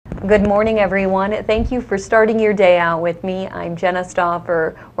Good morning, everyone. Thank you for starting your day out with me. I'm Jenna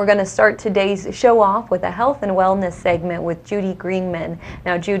Stauffer. We're going to start today's show off with a health and wellness segment with Judy Greenman.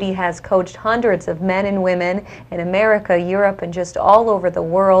 Now, Judy has coached hundreds of men and women in America, Europe, and just all over the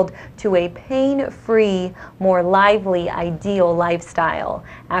world to a pain-free, more lively, ideal lifestyle.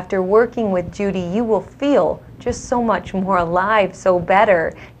 After working with Judy, you will feel just so much more alive, so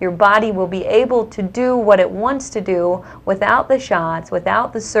better. Your body will be able to do what it wants to do without the shots,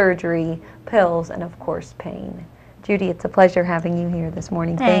 without the surgery, pills, and of course pain. Judy, it's a pleasure having you here this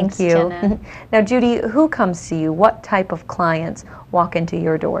morning. Thanks, Thank you. Jenna. Now, Judy, who comes to you? What type of clients walk into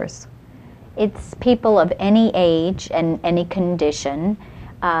your doors? It's people of any age and any condition.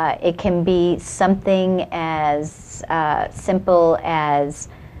 It can be something as simple as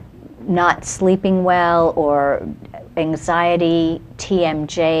not sleeping well, or anxiety,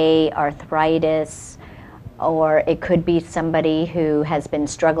 TMJ, arthritis, or it could be somebody who has been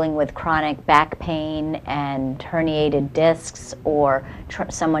struggling with chronic back pain and herniated discs, or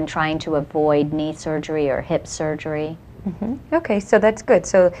someone trying to avoid knee surgery or hip surgery. Okay, so that's good.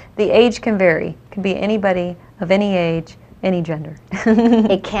 So the age can vary. It can be anybody of any age, any gender.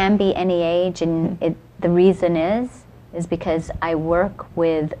 It can be any age, and the reason is because I work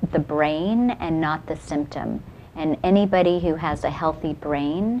with the brain and not the symptom. And anybody who has a healthy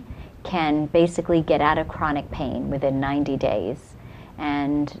brain can basically get out of chronic pain within 90 days.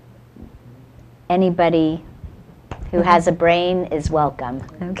 And anybody who has a brain is welcome.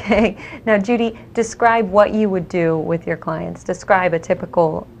 Okay. Now, Judy, describe what you would do with your clients. Describe a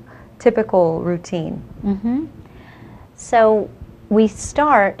typical routine. So we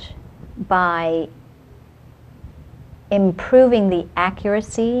start by improving the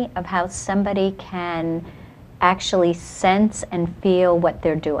accuracy of how somebody can actually sense and feel what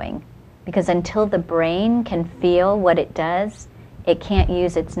they're doing. Because until the brain can feel what it does, it can't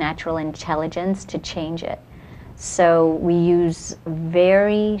use its natural intelligence to change it. So we use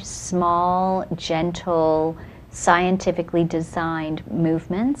very small, gentle, scientifically designed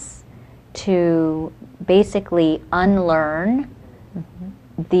movements to basically unlearn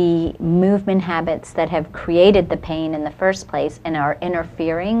the movement habits that have created the pain in the first place and are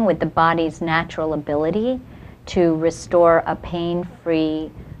interfering with the body's natural ability to restore a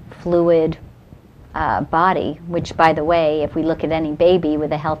pain-free, fluid body, which, by the way, if we look at any baby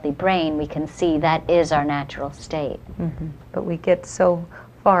with a healthy brain, we can see that is our natural state. But we get so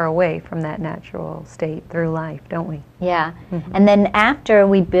far away from that natural state through life, don't we? Yeah. And then after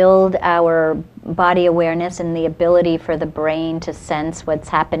we build our body awareness and the ability for the brain to sense what's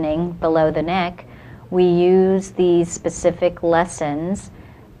happening below the neck, we use these specific lessons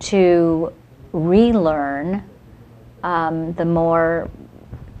to relearn the more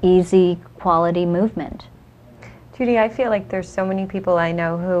easy quality movement. Judy, I feel like there's so many people I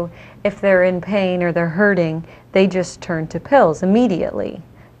know who, if they're in pain or they're hurting, they just turn to pills immediately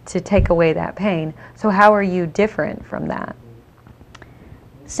to take away that pain. So how are you different from that?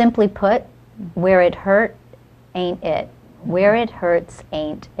 Simply put, where it hurt ain't it. Where it hurts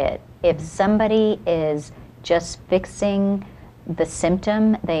ain't it. If somebody is just fixing the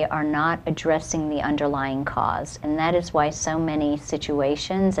symptom, they are not addressing the underlying cause. And that is why so many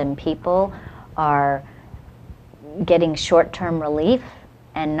situations and people are getting short-term relief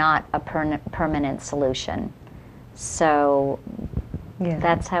and not a permanent solution. So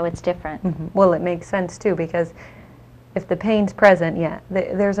that's how it's different. Well, it makes sense too, because if the pain's present,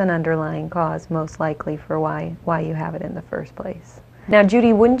 there's an underlying cause most likely for why you have it in the first place. Now,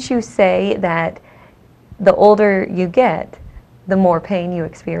 Judy, wouldn't you say that the older you get, the more pain you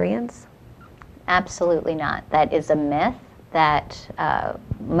experience? Absolutely not. That is a myth that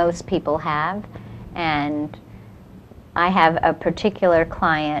most people have. And I have a particular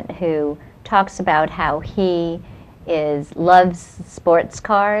client who talks about how he loves sports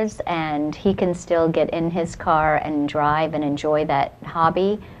cars, and he can still get in his car and drive and enjoy that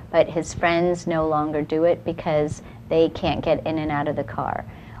hobby, but his friends no longer do it because they can't get in and out of the car.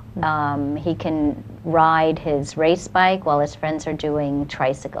 He can ride his race bike while his friends are doing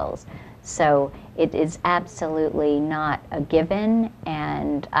tricycles. So it is absolutely not a given,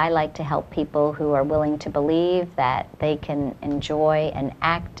 and I like to help people who are willing to believe that they can enjoy an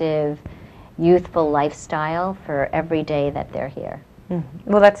active, youthful lifestyle for every day that they're here.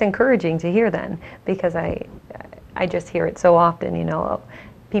 Well, that's encouraging to hear then, because I just hear it so often, you know,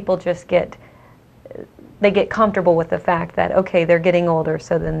 people just get comfortable with the fact that, okay, they're getting older,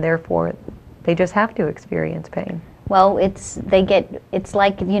 so then therefore they just have to experience pain. Well, it's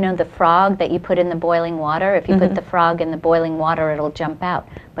like, you know, the frog that you put in the boiling water. If you put the frog in the boiling water, it'll jump out.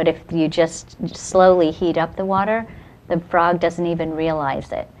 But if you just slowly heat up the water, the frog doesn't even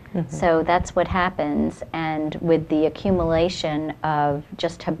realize it. So that's what happens, and with the accumulation of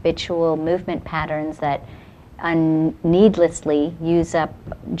just habitual movement patterns that needlessly use up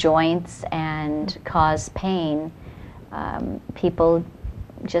joints and cause pain, people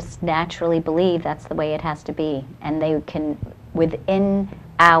just naturally believe that's the way it has to be, and they can, within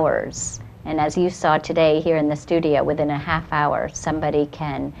hours, and as you saw today here in the studio, within a half hour, somebody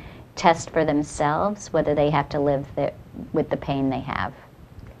can test for themselves whether they have to live with the pain they have.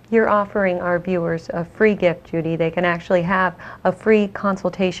 You're offering our viewers a free gift, Judy. They can actually have a free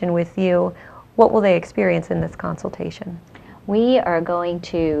consultation with you. What will they experience in this consultation? We are going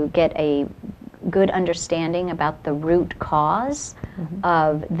to get a good understanding about the root cause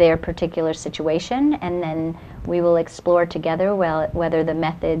of their particular situation, and then we will explore together whether the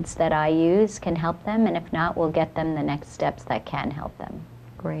methods that I use can help them, and if not, we'll get them the next steps that can help them.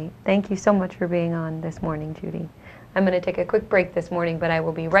 Great. Thank you so much for being on this morning, Judy. I'm going to take a quick break this morning, but I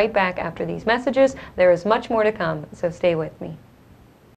will be right back after these messages. There is much more to come, so stay with me.